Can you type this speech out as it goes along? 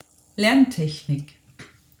Lerntechnik.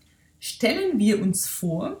 Stellen wir uns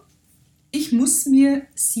vor, ich muss mir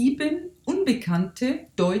 7 unbekannte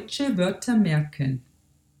deutsche Wörter merken.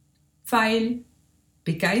 Pfeil,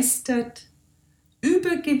 begeistert,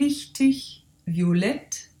 übergewichtig,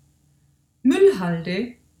 violett,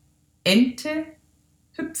 Müllhalde, Ente,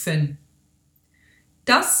 hüpfen.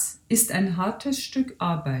 Das ist ein hartes Stück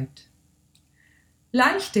Arbeit.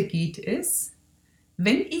 Leichter geht es,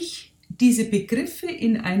 wenn ich diese Begriffe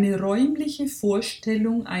in eine räumliche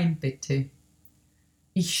Vorstellung einbette.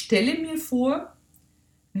 Ich stelle mir vor,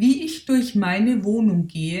 wie ich durch meine Wohnung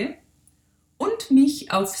gehe und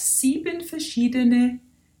mich auf 7 verschiedene,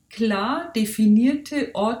 klar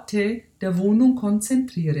definierte Orte der Wohnung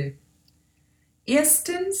konzentriere.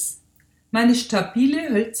 Erstens meine stabile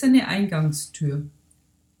hölzerne Eingangstür.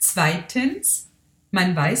 Zweitens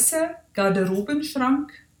mein weißer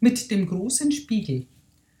Garderobenschrank mit dem großen Spiegel.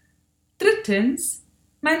 Drittens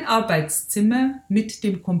mein Arbeitszimmer mit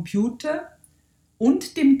dem Computer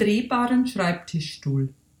und dem drehbaren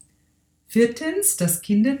Schreibtischstuhl. Viertens das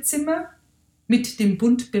Kinderzimmer mit dem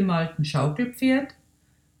bunt bemalten Schaukelpferd.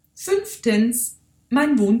 Fünftens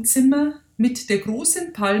mein Wohnzimmer mit der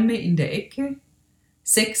großen Palme in der Ecke.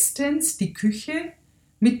 Sechstens die Küche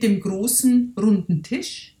mit dem großen runden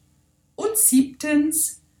Tisch. Und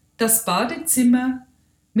siebtens das Badezimmer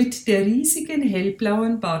mit der riesigen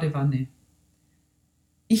hellblauen Badewanne.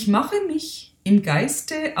 Ich mache mich im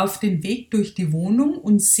Geiste auf den Weg durch die Wohnung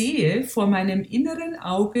und sehe vor meinem inneren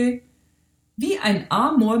Auge, wie ein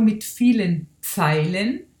Amor mit vielen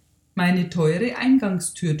Pfeilen meine teure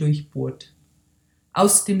Eingangstür durchbohrt.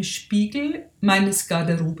 Aus dem Spiegel meines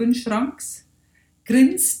Garderobenschranks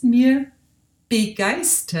grinst mir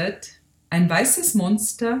begeistert ein weißes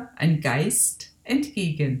Monster, ein Geist,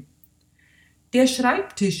 entgegen. Der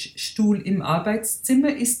Schreibtischstuhl im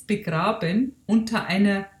Arbeitszimmer ist begraben unter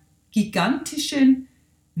einer gigantischen,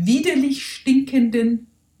 widerlich stinkenden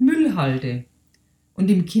Müllhalde. Und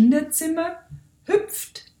im Kinderzimmer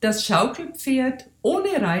hüpft das Schaukelpferd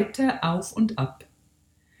ohne Reiter auf und ab.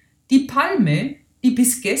 Die Palme, die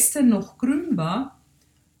bis gestern noch grün war,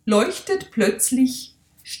 leuchtet plötzlich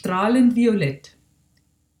strahlend violett.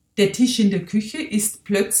 Der Tisch in der Küche ist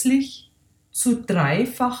plötzlich zu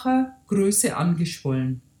 3-facher Größe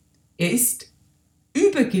angeschwollen. Er ist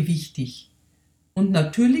übergewichtig und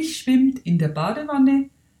natürlich schwimmt in der Badewanne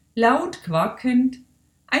laut quakend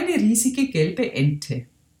eine riesige gelbe Ente.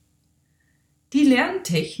 Die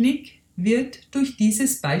Lerntechnik wird durch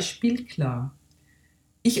dieses Beispiel klar.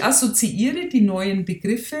 Ich assoziiere die neuen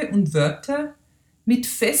Begriffe und Wörter mit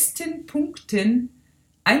festen Punkten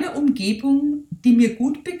einer Umgebung, die mir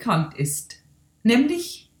gut bekannt ist,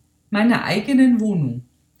 nämlich meiner eigenen Wohnung.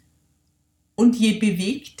 Und je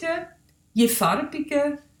bewegter, je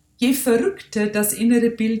farbiger, je verrückter das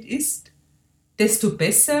innere Bild ist, desto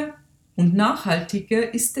besser und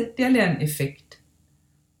nachhaltiger ist der Lerneffekt.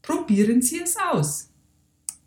 Probieren Sie es aus!